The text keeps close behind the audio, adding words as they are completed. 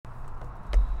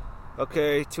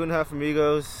Okay, Two and a Half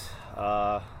Amigos,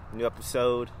 new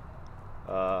episode.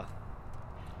 I'm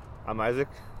Isaac.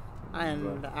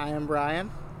 And I am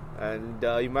Brian. And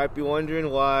you might be wondering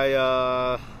why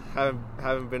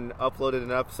haven't been uploaded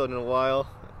an episode in a while,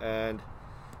 and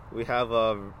we have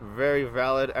a very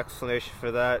valid explanation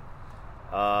for that.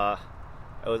 I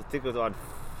think it was on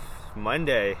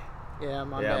Monday. Yeah,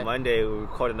 Monday. Yeah, Monday we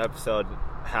recorded an episode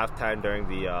halftime during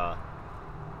the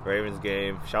Ravens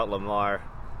game. Shout Lamar,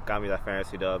 got me that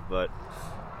fantasy dub. But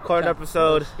recorded an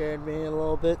episode. Scared me a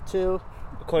little bit too.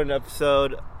 Recorded an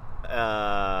episode,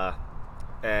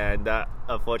 and that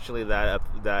unfortunately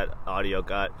that audio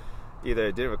got either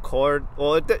it didn't record.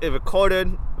 Well, it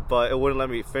recorded, but it wouldn't let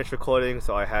me finish recording,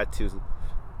 so I had to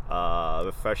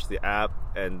refresh the app,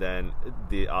 and then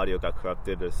the audio got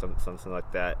corrupted or something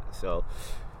like that. So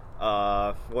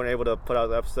we weren't able to put out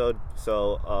the episode.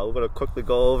 So we're gonna quickly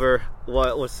go over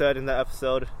what was said in that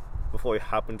episode before we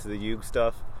hop into the Yuge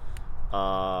stuff.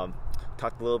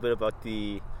 Talked a little bit about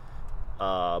the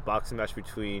boxing match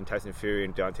between Tyson Fury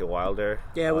and Deontay Wilder.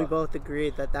 Yeah, we both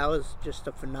agreed that was just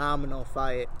a phenomenal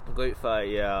fight. Great fight,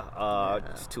 yeah.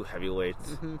 Just two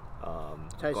heavyweights. Mm-hmm.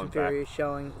 Tyson Fury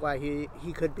showing why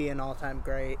he could be an all-time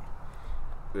great.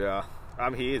 Yeah,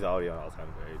 he is already an all-time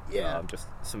great. Yeah, just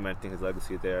cementing his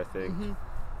legacy there, I think.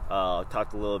 Mm-hmm.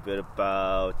 Talked a little bit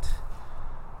about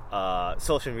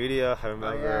social media. I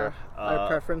remember our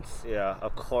preference. Yeah,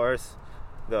 of course.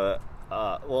 The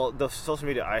social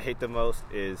media I hate the most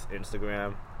is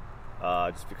Instagram,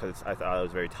 just because I thought it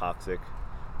was very toxic.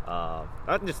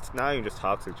 Not even just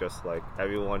toxic, just like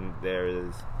everyone there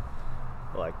is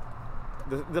like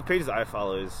the pages I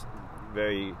follow is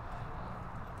very,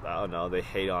 I don't know, they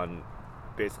hate on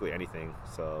basically anything,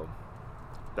 so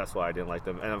that's why I didn't like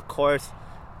them. And of course,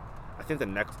 I think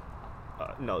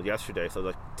yesterday, so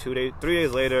like 3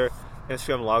 days later,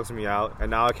 Instagram logs me out,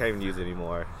 and now I can't even use it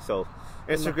anymore. So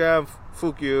Instagram,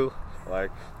 fuck you.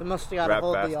 Like, they must have got to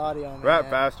hold the audio, man.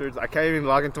 Rat bastards. I can't even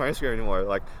log into my Instagram anymore.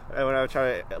 Like, when I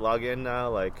try to log in now,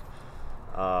 like,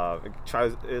 it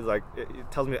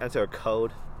tells me to enter a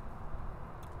code,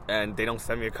 and they don't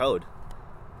send me a code.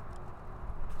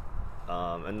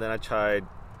 And then I tried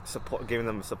giving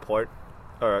them support,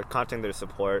 or contacting their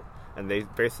support, and they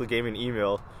basically gave me an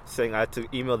email saying I had to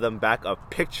email them back a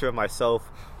picture of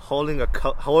myself holding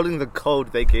the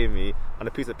code they gave me on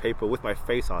a piece of paper with my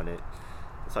face on it.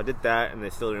 So I did that, and they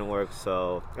still didn't work.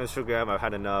 So Instagram, I've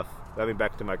had enough. Let me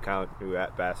back to my account, you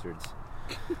rat bastards.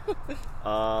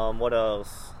 What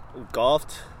else? We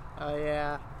golfed. Oh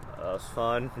yeah. It was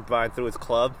fun. Brian threw his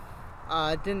club.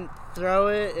 I didn't throw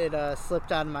it. It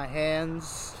slipped out of my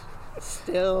hands.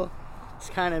 Still, it's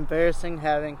kind of embarrassing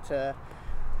having to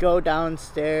go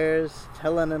downstairs,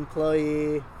 tell an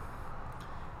employee,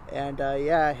 and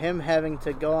him having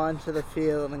to go onto the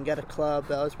field and get a club.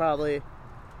 That was probably...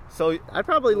 So I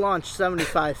probably launched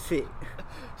 75 feet.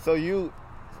 It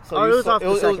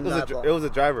was a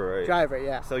driver, right? Driver,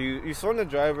 yeah. So you swung the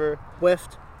driver.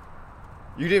 Whiffed.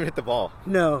 You didn't even hit the ball.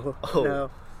 No. Oh.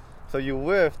 No. So you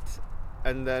whiffed,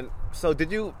 and then... So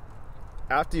did you...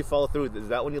 After you follow through, is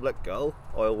that when you let go?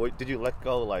 Or did you let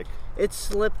go, like... It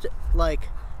slipped, like,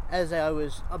 as I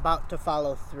was about to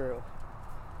follow through.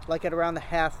 Like, at around the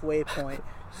halfway point.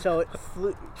 So it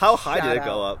flew... How high did it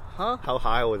go up? Huh? How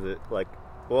high was it? Like,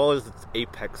 what was its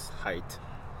apex height?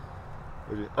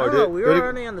 I don't know. We were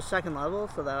already on the second level,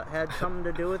 so that had something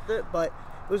to do with it. But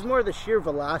it was more the sheer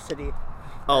velocity.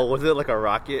 Oh, was it like a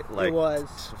rocket? Like, it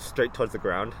was. Straight towards the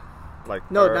ground?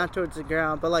 Like, no, not towards the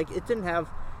ground. But, like, it didn't have...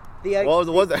 What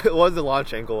was the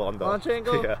launch angle on the... Launch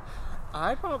angle? Yeah.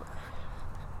 I probably...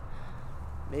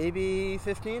 Maybe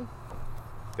 15?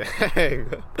 Dang.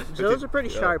 So it was a pretty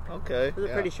sharp... Okay. It was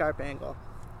a pretty sharp angle.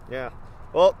 Yeah.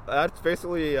 Well, that's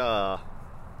basically what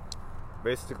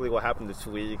happened this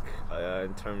week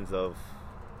in terms of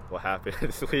what happened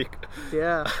this week.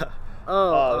 Yeah.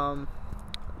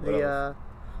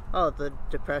 The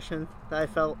depression that I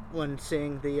felt when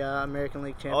seeing the American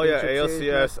League Championship. Oh yeah, ALCS.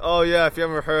 Series. Oh yeah, if you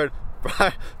haven't heard,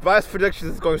 Brian's prediction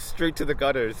is going straight to the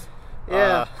gutters.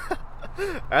 Yeah.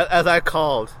 As I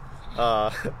called,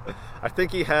 I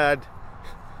think he had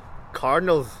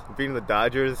Cardinals beating the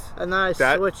Dodgers. And then I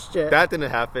switched it. That didn't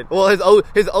happen. Well, his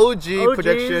OG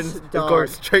prediction is going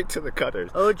straight to the gutters.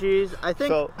 OGs. I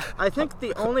think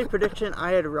the only prediction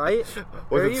I had right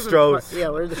was it Strohs. Yeah,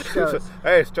 were the Strohs.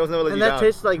 Hey, Strohs never let you down. And that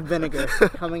tastes like vinegar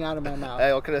coming out of my mouth.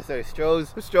 Hey, what can I say?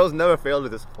 Strohs never failed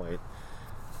at this point.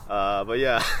 But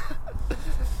yeah.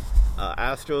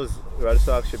 Astros, Red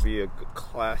Sox should be a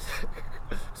classic,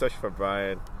 especially for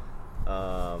Brian.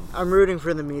 I'm rooting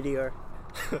for the Meteor.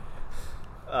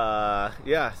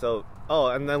 Yeah, so Oh,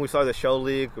 and then we saw the show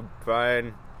league.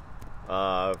 Brian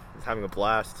was having a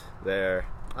blast there.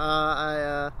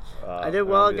 I did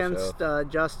well against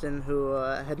Justin, who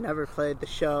had never played the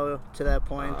show to that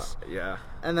point. Yeah.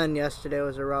 And then yesterday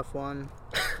was a rough one.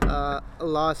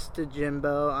 Lost to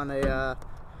Jimbo on a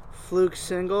fluke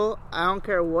single. I don't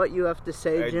care what you have to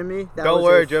say, Jimmy. That don't was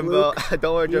worry, a Jimbo. fluke.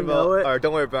 Don't worry, You Jimbo. know it. Or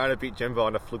don't worry, Brian beat Jimbo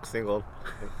on a fluke single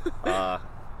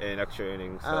in extra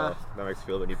innings. So that makes me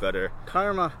feel any better.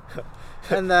 Karma.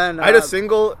 And then I had a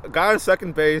single, got on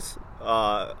second base,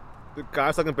 bottom of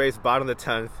the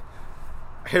 10th.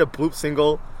 Hit a bloop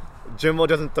single. Jimbo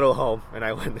doesn't throw home, and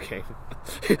I win the game.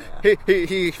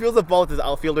 he fields the ball with his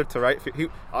outfielder to right,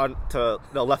 to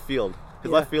left field.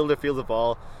 His left fielder fields the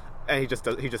ball, and he just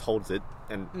holds it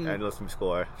and lets him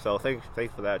score. So thanks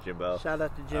for that, Jimbo. Shout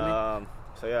out to Jimmy.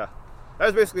 So yeah,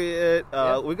 that's basically it.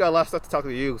 We got a lot of stuff to talk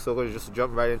to you, so we'll just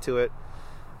jump right into it.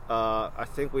 I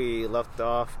think we left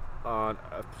off on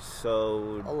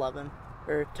episode 11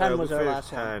 or 10 was our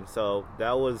last 10. one. So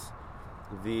that was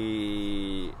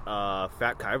the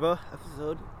Fat Kaiba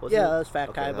episode. That was Fat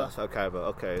Okay, Kaiba. that was Fat Kaiba.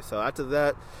 Okay, so after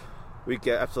that, we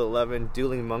get episode 11,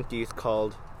 Dueling Monkeys.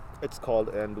 It's called,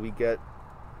 and we get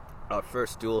our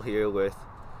first duel here with.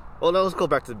 Well, now let's go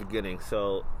back to the beginning.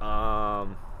 So,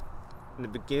 in the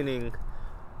beginning,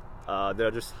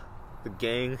 they're just the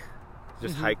gang,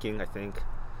 just hiking, I think,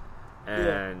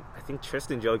 and I think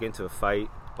Tristan and Joe get into a fight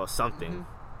about something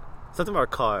about a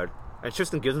card, and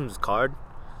Tristan gives him his card.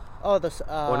 Oh, the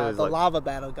like, lava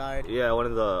battle guard. Yeah,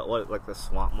 like the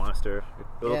swamp monster.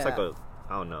 It looks like Yeah.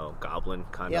 I don't know, goblin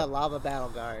kind of. Yeah, lava battle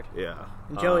guard. Yeah.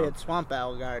 And Joey had swamp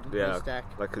battle guard in his deck.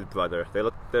 Like his brother.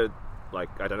 They're like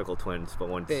identical twins, but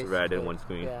one's red Basically, and one's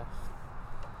green. Yeah.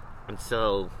 And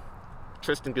so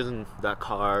Tristan gives him that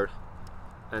card,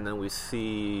 and then we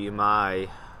see Mai.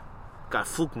 Got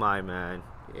Fluke Mai, man.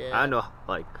 Yeah. I know,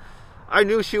 like, I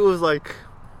knew she was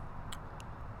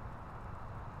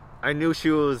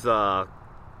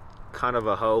kind of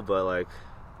a hoe, but like,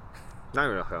 not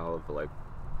even a hoe, but like,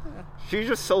 she's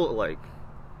just so like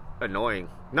annoying.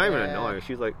 Not even annoying.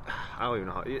 She's like, I don't even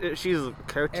know how. She's a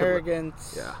character. Arrogant.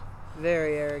 Yeah.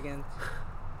 Very arrogant.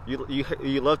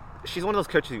 You love. She's one of those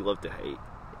characters you love to hate.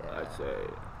 Yeah. I'd say,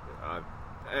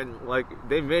 and like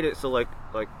they made it so like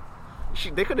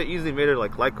they could have easily made her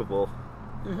like likable,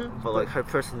 but like her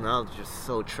personality is just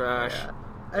so trash. Yeah.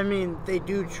 I mean, they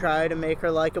do try to make her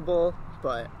likable,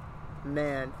 but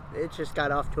man, it just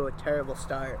got off to a terrible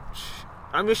start.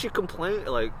 I mean, she complained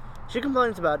like She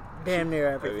complains about damn near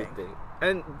everything.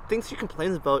 and things she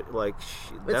complains about like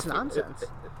It's nonsense.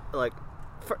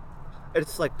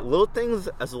 It's like little things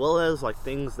as well as like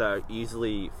things that are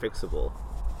easily fixable.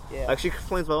 Yeah. Like she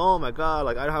complains about, oh my god,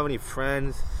 like I don't have any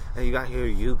friends, and you got here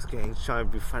Yuke's gang trying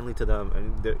to be friendly to them,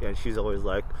 and she's always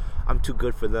like, I'm too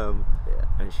good for them. Yeah.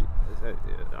 And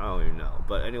I don't even know,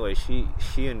 but anyway, she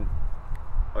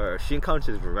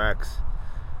encounters Rex,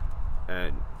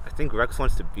 and I think Rex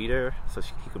wants to beat her so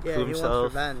he can prove he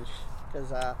himself. wants revenge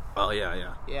because Oh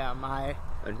yeah.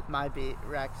 my beat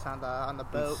Rex on the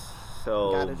boat.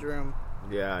 So Got his room.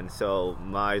 Yeah, and so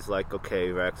Mai's like,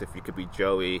 okay, Rex, if you could beat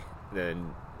Joey,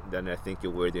 then I think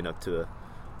you're worthy enough to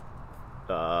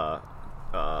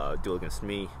duel against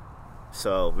me.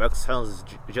 So Rex tells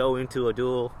Joey into a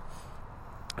duel,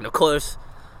 and of course,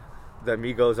 the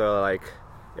amigos are like,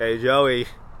 hey Joey,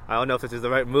 I don't know if this is the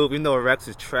right move, even though Rex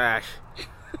is trash.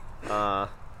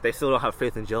 They still don't have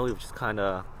faith in Joey, which is kind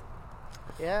of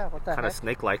What the heck?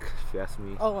 snake-like, if you ask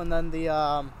me. Oh, and then the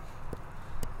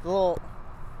little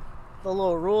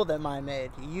rule that Mai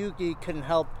made. Yugi couldn't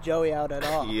help Joey out at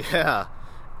all. Yeah.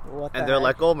 What the And they're heck?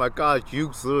 like, oh my god,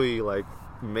 Yuke's literally like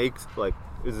makes like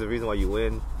is the reason why you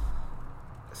win.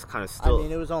 It's kind of still. I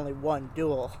mean, it was only one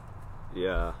duel.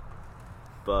 Yeah.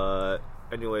 But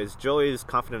anyways, Joey is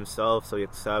confident in himself, so he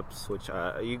accepts. Which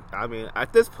I mean,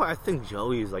 at this point, I think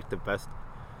Joey is like the best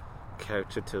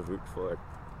character to root for,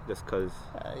 just because.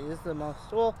 He's the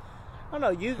most. Well, I don't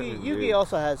know. Yugi Yugi.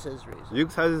 also has his reasons.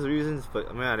 Yuke has his reasons,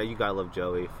 but man, you gotta love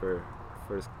Joey for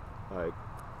his like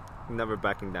never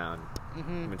backing down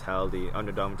mentality,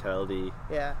 underdog mentality.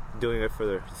 Yeah. Doing it for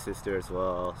their sister as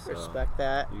well. So Respect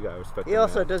that. You gotta respect. He the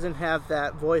also man. doesn't have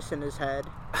that voice in his head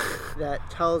that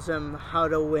tells him how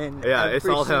to win. Yeah, every it's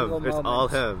all single him. It's moment. all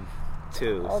him,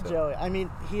 too. All so. Joey. I mean,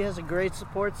 he has a great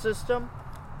support system,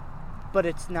 but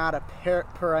it's not a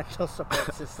parental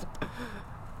support system.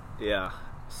 Yeah.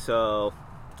 So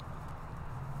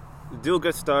the duel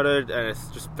gets started, and it's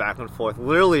just back and forth.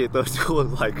 Literally, the duel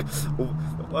is like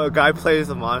a guy plays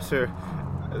a monster,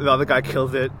 the other guy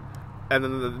kills it, and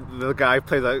then the guy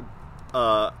plays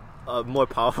a more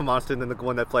powerful monster than the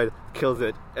one that played kills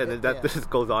it, and then that Yeah. this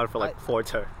goes on for like 4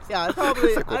 turns. Yeah, It's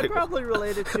like, I'd wait, probably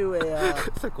relate it to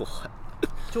It's like what?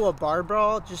 a bar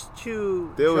brawl, just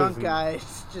two There was- drunk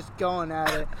guys just going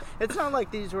at it. It's not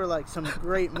like these were like some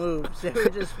great moves. They were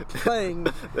just playing.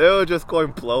 They were just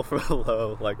going blow for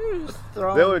blow. Like They were just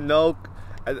throwing.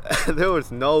 there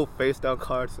was no face down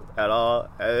cards at all.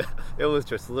 And it was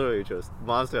just literally just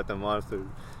monster after monster.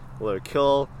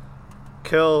 Literally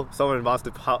kill someone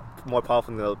monster more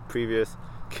powerful than the previous.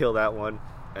 Kill that one,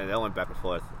 and that went back and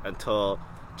forth until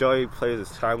Joey plays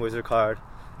his Time Wizard card,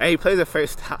 and he plays it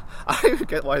face down. I don't even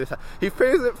get why this. He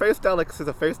plays it face down like it's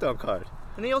a face down card.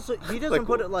 And he doesn't Like,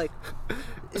 put it like,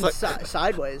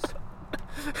 sideways,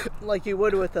 like you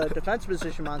would with a defense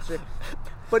position monster.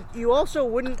 But you also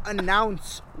wouldn't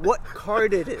announce what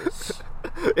card it is.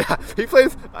 Yeah, he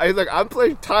plays. He's like, I'm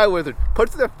playing Time Wizard.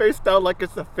 Puts it face down like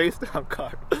it's a face down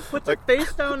card. Puts like, it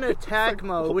face down in attack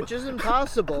mode, which is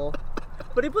impossible.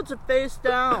 But he puts it face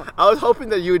down. I was hoping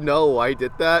that you would know why he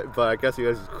did that, but I guess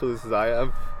you're as clueless as I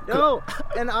am. No,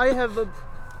 and I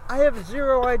have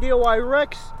zero idea why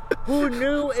Rex, who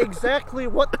knew exactly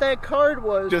what that card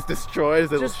was, Just destroys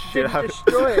the just shit didn't out of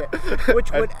destroy it,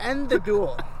 which would end the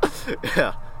duel.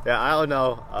 Yeah, I don't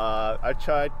know. I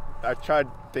tried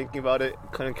thinking about it,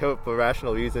 couldn't come up with a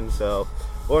rational reason, so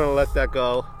we're gonna let that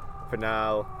go for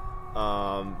now.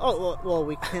 Well,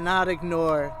 we cannot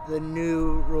ignore the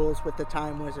new rules with the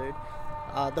Time Wizard.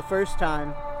 The first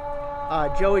time,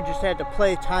 Joey just had to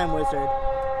play Time Wizard,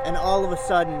 and all of a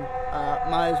sudden,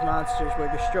 Maya's monsters were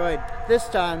destroyed. This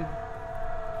time,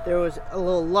 there was a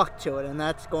little luck to it, and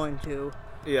that's going to...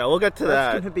 Yeah, we'll get to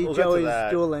that. That's going to be We'll get to Joey's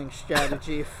that. dueling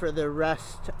strategy for the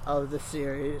rest of the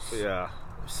series. Yeah.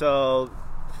 So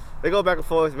they go back and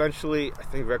forth. Eventually, I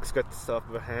think Rex gets the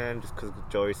upper hand just because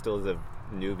Joey still is a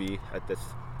newbie at this.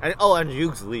 And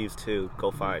Hughes leaves too. Go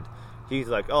find. He's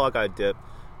like, I got a dip,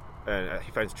 and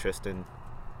he finds Tristan.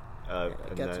 And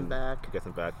gets him then back. Gets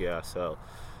him back. Yeah. So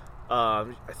I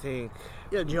think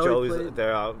Joey's Joey's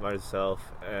there out by himself,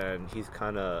 and he's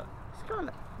kind of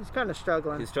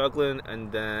struggling. He's struggling,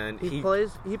 and then he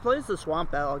plays the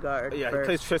Swamp Battle Guard. Yeah, first. he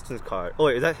plays Tristan's card. Oh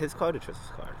wait, is that his card or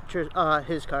Tristan's card?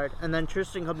 His card, and then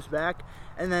Tristan comes back,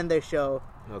 and then they show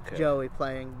Okay. Joey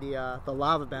playing the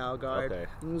Lava Battle Guard. Okay.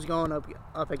 He's going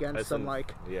up against some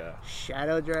like yeah.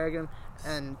 Shadow Dragon,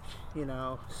 and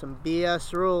some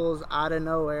BS rules out of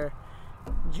nowhere.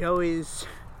 Joey's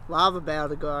Lava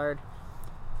Battle Guard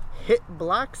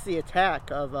blocks the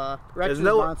attack of Rex's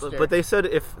monster. But they said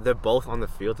if they're both on the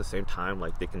field at the same time,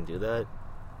 like they can do that.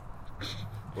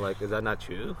 Like, is that not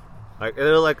true? Like,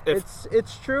 they're like if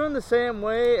it's true in the same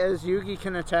way as Yugi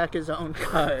can attack his own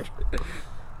card.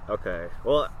 Okay.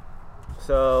 Well,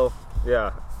 so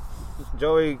yeah,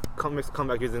 Joey makes a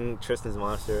comeback using Tristan's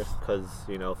monster because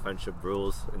friendship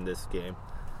rules in this game.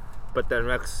 But then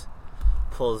Rex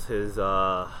pulls his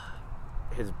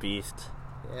beast.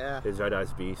 Yeah. His Red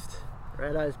Eyes Beast.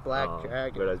 Red Eyes Black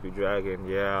Dragon. Red Eyes Big Dragon,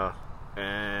 yeah.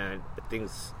 And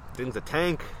thing's a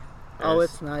tank. Oh,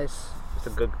 it's nice. It's a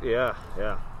good, yeah.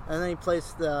 And then he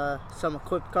plays some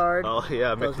equip card. Oh,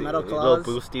 yeah. Those metal claws.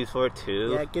 Little boosties for it,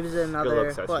 too. Yeah, it gives it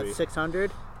another,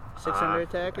 600? 600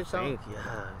 attack or something?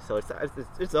 Yeah. So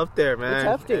it's up there, man. It's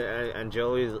hefty. And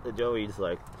Joey's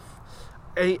like...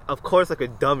 And he, of course, like a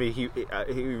dummy, he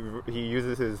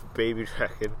uses his baby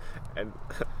dragon, and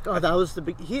that was the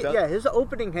big. His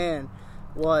opening hand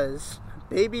was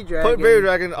baby dragon. Put baby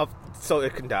dragon up so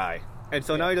it can die, and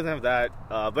so now he doesn't have that.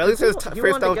 But at least he has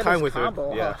face down Time Wizard.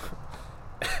 Combo, yeah.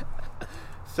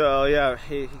 So yeah,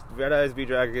 he Red Eyes B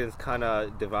Dragon is kind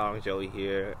of devouring Joey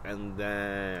here, and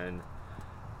then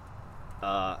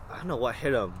I don't know what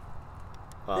hit him.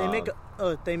 They make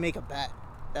a bet.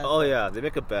 They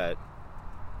make a bet.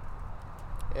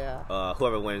 Yeah.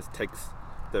 Whoever wins takes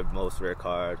the most rare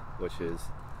card, which is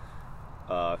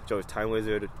Joey's Time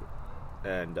Wizard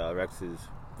and Rex's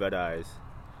Red Eyes.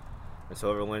 And so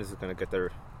whoever wins is going to get the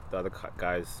other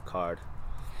guy's card.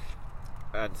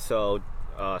 And so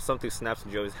something snaps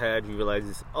in Joey's head. He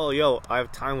realizes, I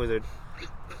have Time Wizard.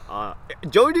 I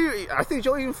think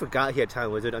Joey even forgot he had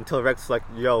Time Wizard until Rex was like,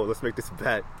 let's make this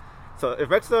bet. So if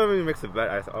Rex doesn't even makes a bet,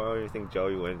 I don't even think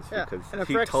Joey wins because and if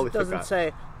he Rex totally doesn't forgot.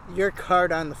 say your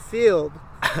card on the field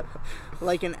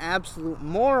like an absolute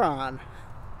moron,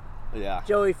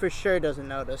 Joey for sure doesn't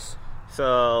notice.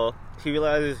 So he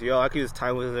realizes, I could use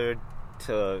Time Wizard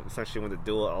to essentially win the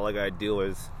duel. All I gotta do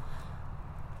is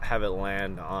have it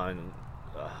land on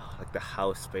like the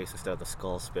house space instead of the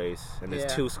skull space, and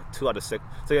there's two out of 6,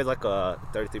 so he has like a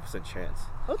 33% chance.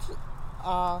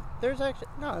 There's actually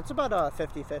it's about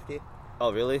 50-50.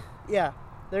 Oh really? Yeah,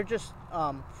 they're just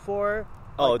 4.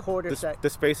 Oh, quarter the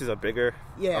spaces are bigger.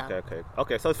 Yeah.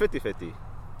 Okay. So it's 50-50.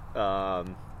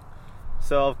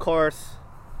 So of course,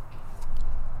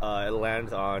 it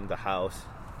lands on the house,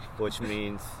 which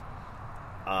means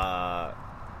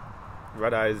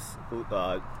Red Eyes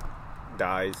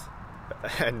dies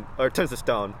or turns to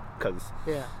stone because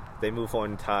they move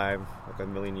on in time like a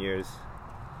million years.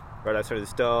 Red Eyes turns to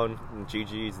stone, and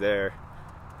GG's there.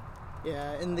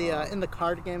 Yeah, in the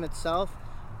card game itself,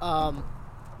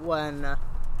 when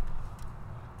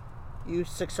you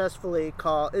successfully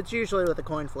call, it's usually with a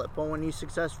coin flip, but when you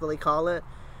successfully call it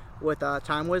with a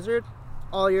Time Wizard,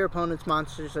 all your opponent's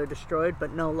monsters are destroyed,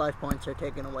 but no life points are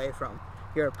taken away from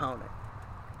your opponent.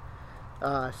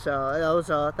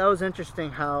 So that was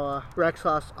interesting how Rex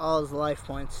lost all his life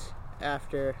points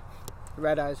after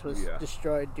Red Eyes was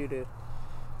destroyed due to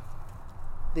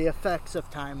the effects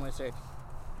of Time Wizard.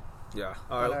 Yeah.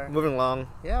 All right, moving along.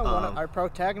 Yeah, our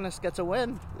protagonist gets a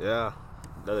win. Yeah.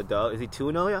 Another dog. Is he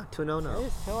 2-0? Yeah, 2-0 now.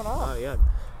 He's 2-0. Oh, yeah.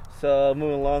 So,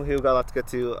 moving along here, we got a lot to get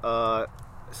to.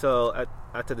 So,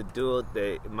 after the duel,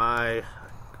 Mai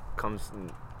comes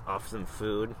and offers him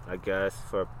food, I guess,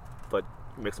 but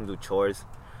makes them do chores.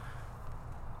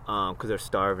 Because they're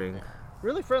starving. Yeah.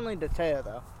 Really friendly to Taya,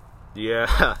 though.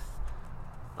 Yeah.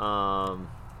 I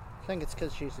think it's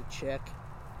because she's a chick.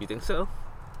 You think so?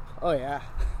 Oh, yeah.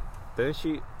 Didn't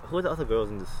she? Who are the other girls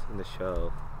in the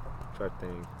show? Try to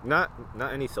think. Not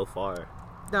any so far.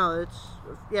 No,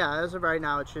 as of right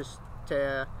now, it's just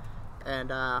Taya and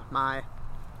Mai.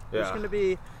 There's gonna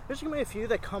be a few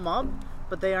that come up,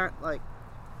 but they aren't like.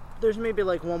 There's maybe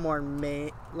like one more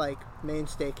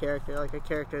mainstay character, like a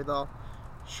character they'll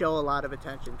show a lot of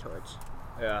attention towards.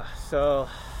 Yeah. So,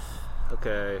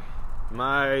 okay,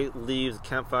 Mai leaves the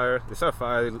campfire. They start a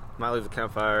fire. Mai leaves the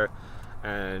campfire,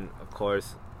 and of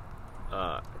course,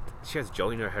 she has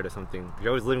Joey in her head or something.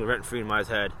 Joey's living rent free in Mai's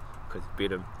head because he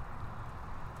beat him.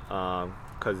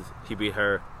 Because he beat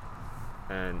her,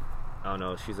 and I don't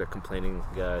know. She's like complaining,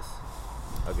 I guess,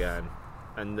 again,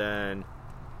 and then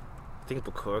I think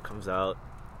Bakura comes out.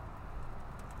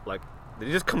 Like, did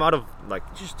he just come out of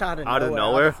just out of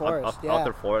nowhere? Out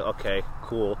the forest. Okay,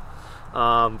 cool.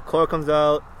 Korra comes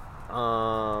out.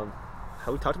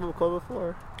 Have we talked about Korra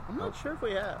before? I'm not sure if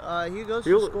we have. He goes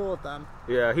to school with them.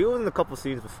 Yeah, he was in a couple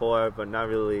scenes before, but not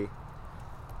really.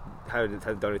 Hasn't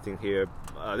done anything here.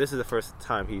 This is the first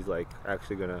time he's like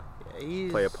actually gonna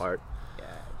play a part. Yeah,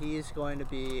 he's going to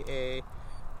be a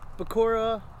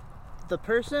Bakura, the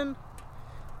person.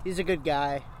 He's a good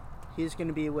guy. He's going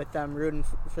to be with them, rooting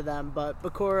for them. But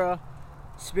Bakura,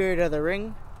 Spirit of the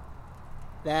Ring,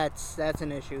 that's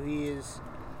an issue.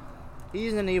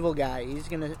 He's an evil guy. He's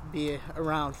going to be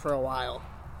around for a while.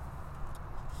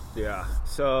 Yeah.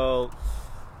 So,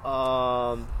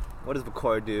 what does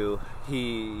Bakura do?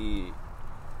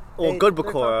 Good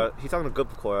Bakura. He's talking to Good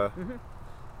Bakura. Mm-hmm.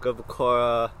 Good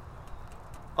Bakura.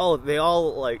 Oh, they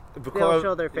all like Bakura. They all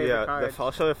show their favorite cards. They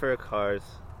all show their favorite cards.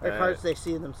 Their cards they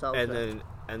see themselves.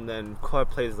 And then Bakura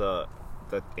plays the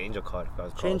angel card.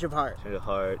 Change of Heart. Change of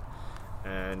Heart.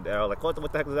 And they're all like, what the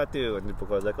heck does that do? And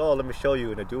Bakura's like, oh, let me show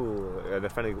you in a duel, in a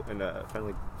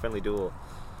friendly duel.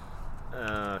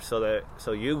 So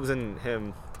Yugs and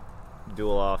him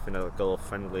duel off in a little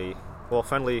friendly,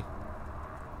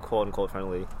 quote unquote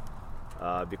friendly,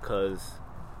 because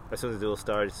as soon as the duel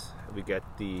starts, we get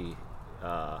the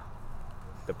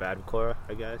bad Bakura,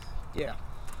 I guess. Yeah.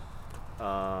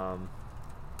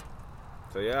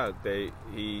 So yeah,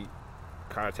 he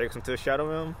kind of takes him to the Shadow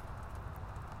Realm.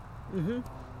 Mm-hmm.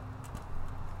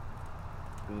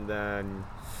 And then,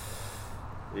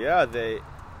 yeah, they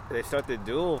start the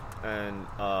duel, and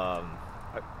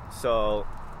so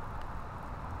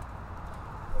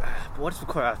what's the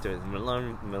core after?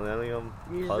 Millennium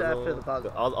He's puzzle? after the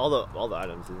puzzle. All the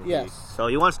items. Yes. So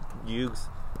he wants Yugs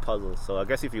puzzle. So I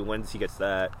guess if he wins, he gets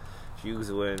that. If Yugs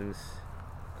wins,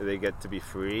 they get to be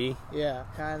free. Yeah,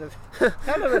 kind of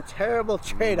a terrible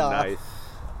trade-off. Nice.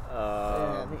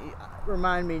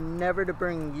 Remind me never to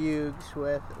bring Yugs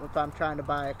with if I'm trying to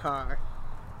buy a car.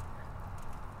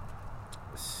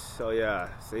 So yeah,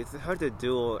 so it's hard to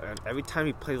duel, and every time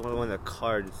he plays one of the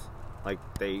cards, like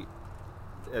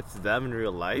it's them in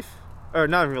real life, or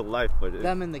not in real life, but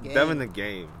them in the game. Them in the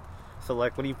game. So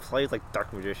like when he plays like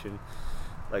Dark Magician,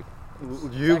 like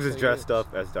Yugs is dressed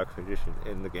up as Dark Magician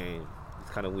in the game. It's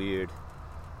kind of weird.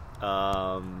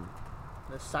 The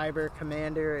Cyber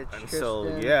Commander. It's and Tristan.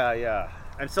 So yeah.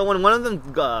 And so when one of them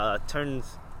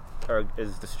turns or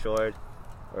is destroyed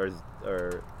or is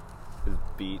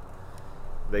beat,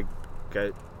 they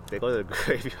go to the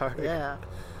graveyard. Yeah.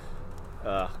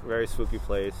 Very spooky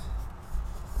place.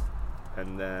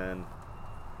 And then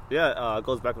Yeah, it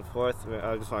goes back and forth.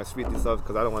 I just want to speed these up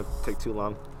because I don't want to take too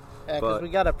long. Yeah, because we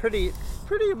got a pretty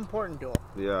important duel.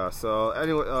 Yeah, so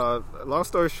anyway, long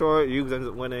story short, Yugi ends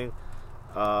up winning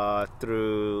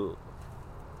through...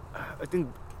 I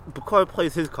think Bakura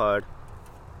plays his card.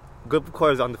 Good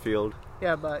Bakura is on the field.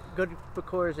 Yeah, but Good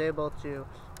Bakura is able to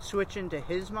switch into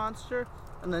his monster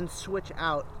and then switch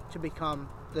out to become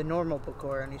the normal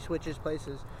Bakura, and he switches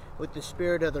places with the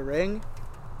Spirit of the Ring,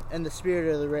 and the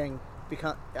Spirit of the Ring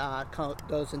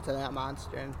goes into that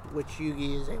monster, and which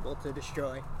Yugi is able to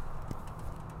destroy.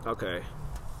 Okay.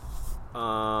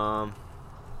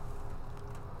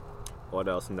 What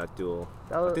else in that duel?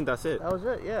 I think that's it. That was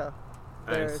it, yeah.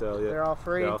 They're all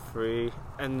free. They're all free.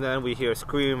 And then we hear a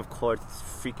scream, of course, it's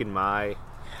freaking Mai.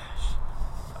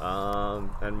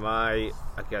 And Mai,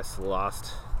 I guess,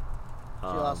 lost. She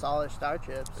lost all her star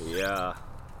chips. Yeah.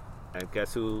 And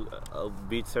guess who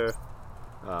beats her?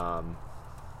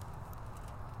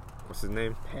 What's his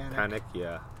name? Panic.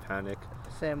 Yeah, Panic.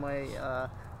 Same way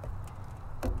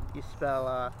you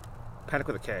spell Panic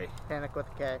with a K. Panic with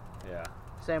a K. Yeah.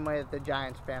 Same way that the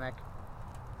Giants panic.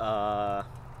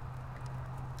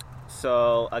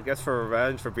 So I guess for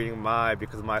revenge for beating Mai,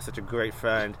 because Mai is such a great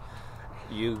friend,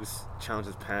 Yugi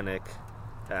challenges Panic,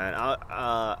 and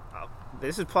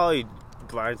this is probably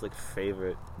Brian's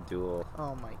favorite duel.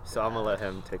 Oh my god! So I'm gonna let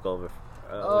him take over.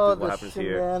 What happens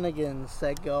here? Shenanigans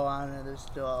that go on in this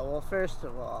duel. Well, first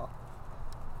of all,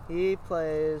 he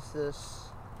plays this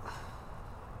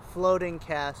floating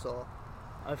castle.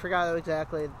 I forgot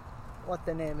exactly what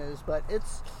the name is, but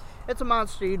it's a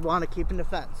monster you'd want to keep in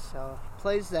defense. So he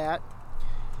plays that,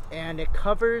 and it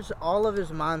covers all of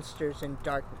his monsters in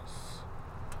darkness.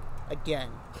 Again,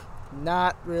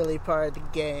 not really part of the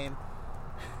game.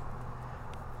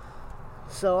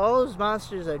 So all his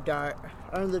monsters are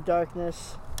in the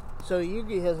darkness. So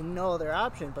Yugi has no other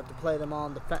option but to play them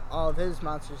all of his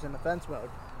monsters in defense mode.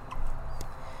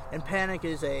 And Panic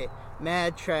is a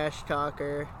mad trash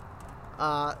talker.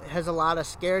 Has a lot of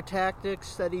scare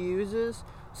tactics that he uses.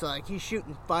 So he's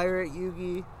shooting fire at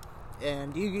Yugi,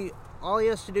 and Yugi, all he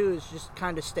has to do is just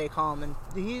kind of stay calm, and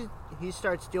he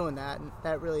starts doing that, and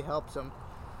that really helps him.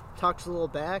 Talks a little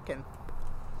back, and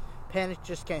Panic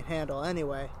just can't handle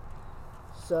anyway.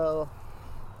 So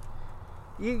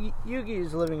Yugi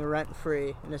is living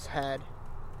rent-free in his head.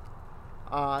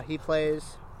 He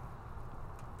plays...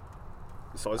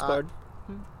 Soul card?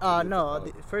 No.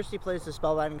 First he plays the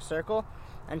Spellbinding Circle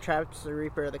and traps the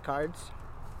Reaper of the Cards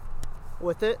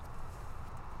with it,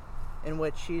 in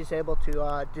which he's able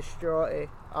to destroy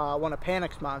one of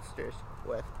Panic's monsters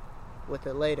with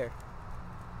it later.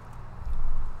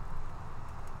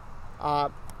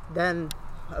 Then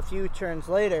a few turns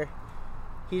later,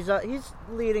 he's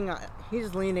leaning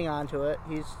onto it.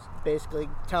 He's basically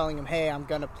telling him, "Hey, I'm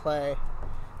gonna play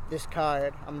this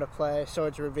card. I'm gonna play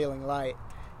Swords Revealing Light,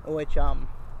 in which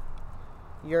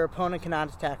your opponent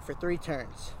cannot attack for 3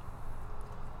 turns."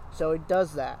 So he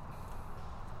does that,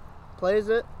 plays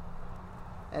it,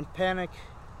 and Panic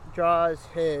draws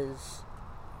his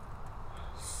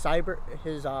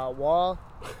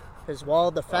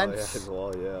wall defense. Oh, yeah, his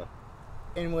wall, yeah.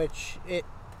 In which it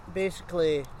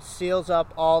basically seals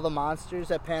up all the monsters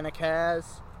that Panic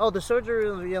has. Oh, the Swords of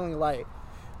Revealing Light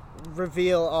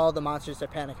reveal all the monsters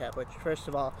that Panic have, which, first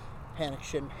of all, Panic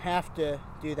shouldn't have to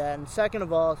do that. And second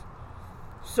of all,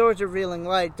 Swords of Revealing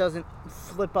Light doesn't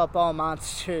flip up all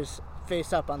monsters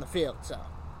face up on the field, so.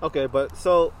 Okay, but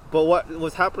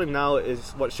what's happening now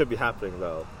is what should be happening,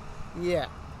 though. Yeah.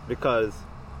 Because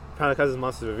Panic has his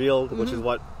monsters revealed, which is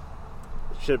what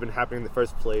should have been happening in the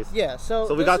first place. Yeah,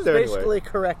 so we got there anyway. Basically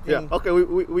correcting. Yeah, okay,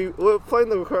 we're playing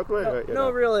the correct way, right?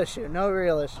 No real issue.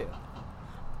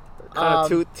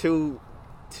 Kind of two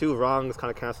wrongs kind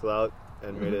of canceled out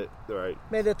and made it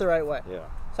the right way. Yeah.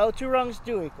 So 2 wrongs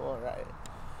do equal right.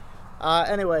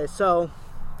 Anyway, so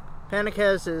Panic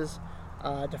has his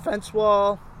defense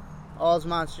wall. All his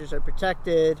monsters are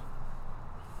protected.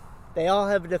 They all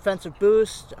have a defensive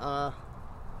boost.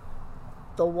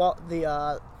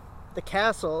 The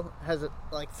castle has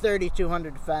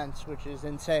 3,200 defense, which is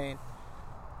insane.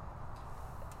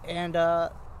 And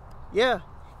yeah,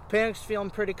 Panic's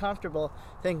feeling pretty comfortable,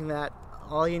 thinking that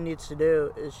all he needs to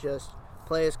do is just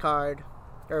play his card,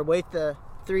 or wait the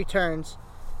 3 turns,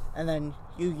 and then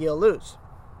Yugi will lose.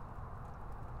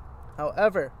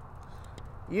 However,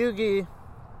 Yugi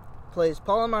plays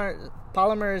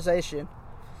Polymerization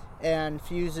and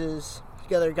fuses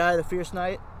together Gaia the Fierce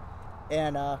Knight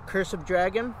and Curse of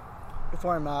Dragon to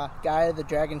form Gaia the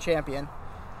Dragon Champion.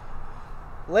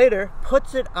 Later,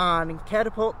 puts it on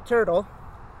Catapult Turtle,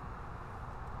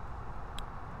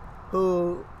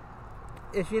 who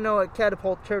if you know what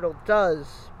Catapult Turtle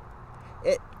does,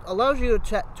 it allows you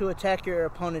to attack your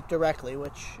opponent directly,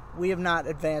 which we have not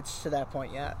advanced to that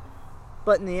point yet.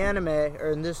 But in the anime,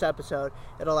 or in this episode,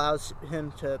 it allows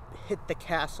him to hit the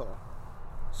castle.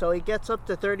 So he gets up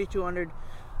to 3,200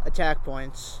 attack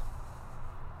points,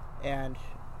 and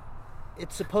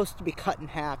it's supposed to be cut in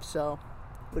half, so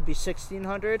it would be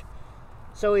 1,600.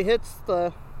 So he hits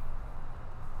the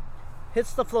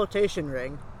flotation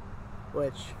ring,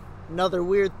 which another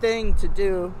weird thing to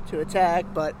do to attack,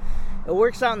 but it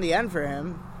works out in the end for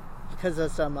him because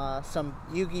of some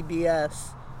Yugi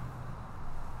BS.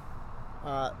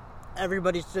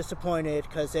 Everybody's disappointed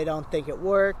because they don't think it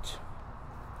worked.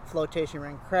 Flotation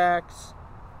ring cracks.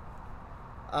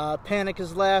 Panic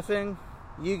is laughing.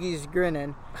 Yugi's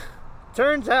grinning.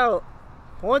 Turns out,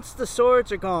 once the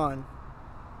swords are gone,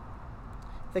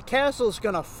 the castle's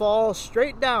gonna fall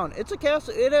straight down. It's a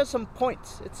castle. It has some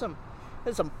points. It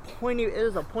is a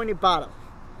pointy bottom.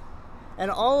 And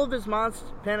all of his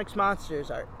Panic's monsters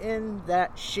are in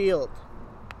that shield.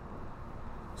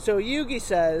 So Yugi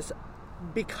says,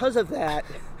 because of that,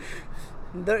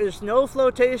 there's no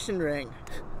flotation ring.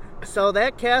 So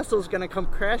that castle's gonna come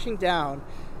crashing down,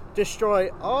 destroy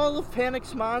all of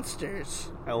Panic's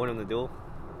monsters. I win him the duel.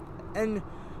 And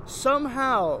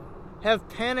somehow have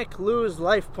Panic lose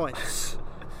life points.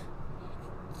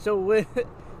 And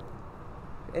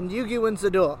Yugi wins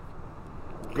the duel.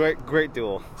 Great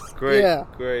duel. Great.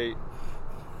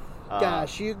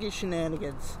 Gosh, Yugi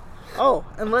shenanigans. Oh,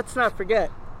 and let's not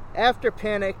forget, after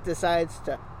Panic decides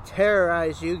to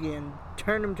terrorize Yugi and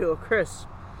turn him to a crisp,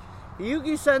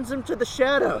 Yugi sends him to the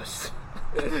shadows.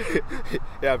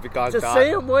 Yeah, because the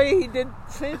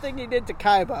same thing he did to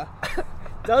Kaiba,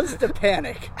 does to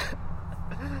Panic.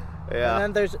 Yeah.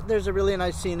 And then there's a really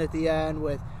nice scene at the end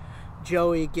with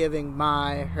Joey giving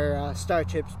Mai her star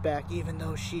chips back, even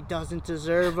though she doesn't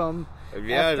deserve them.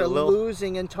 Yeah, after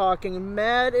losing and talking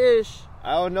mad-ish.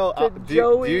 I don't know.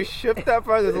 Do you ship that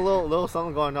part? There's a little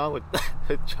something going on with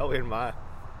Joey and Mai.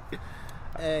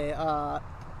 Hey,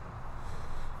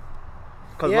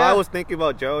 because Mai was thinking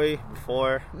about Joey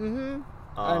before. Mm-hmm.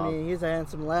 I mean, he's a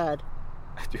handsome lad.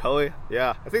 Joey?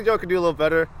 Yeah. I think Joey could do a little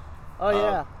better. Oh,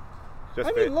 yeah.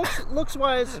 I mean,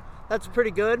 looks-wise, that's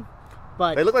pretty good.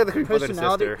 But they look like they could be brother and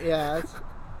sister. Yeah.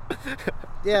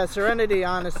 Yeah, Serenity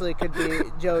honestly could be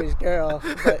Joey's girl,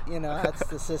 but, that's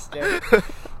the sister. It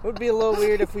would be a little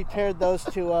weird if we paired those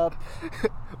two up.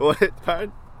 What?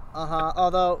 Pardon?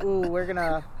 Although,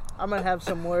 I'm gonna have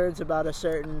some words about a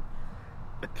certain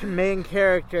main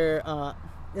character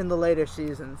in the later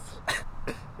seasons.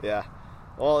 Yeah.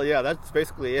 Well, yeah, that's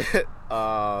basically it.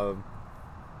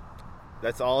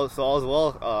 That's all as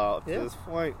well up to this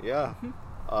point. Yeah.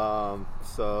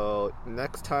 So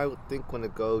next time, I think we're gonna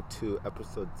go to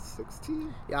episode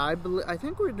 16. Yeah, I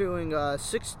think we're doing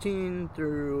 16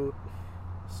 through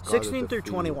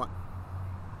 21.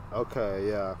 Okay,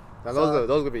 yeah. Now those are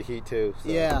gonna be heat too. So,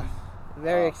 yeah,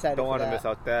 very excited. Don't want to miss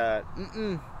out that.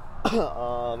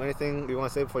 Anything you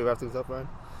want to say before you wrap things up, Ryan?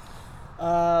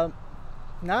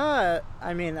 Nah.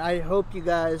 I mean, I hope you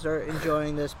guys are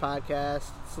enjoying this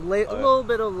podcast. It's a little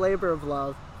bit of labor of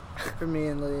love for me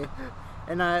and Lee.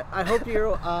 And I hope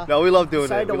you're. No, we love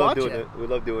doing it. We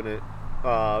love doing it.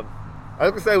 I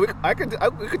was gonna say we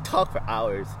could talk for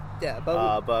hours. Yeah,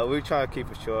 but we try to keep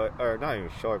it short, or not even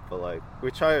short, but like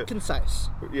we try to concise.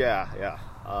 Yeah.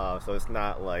 So it's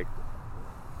not like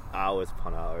hours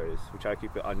upon hours. We try to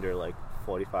keep it under like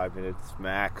 45 minutes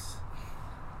max.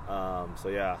 So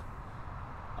yeah.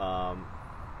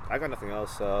 I got nothing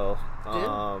else. So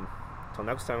till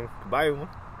next time. Goodbye, everyone.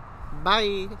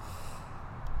 Bye.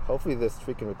 Hopefully this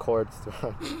freaking records.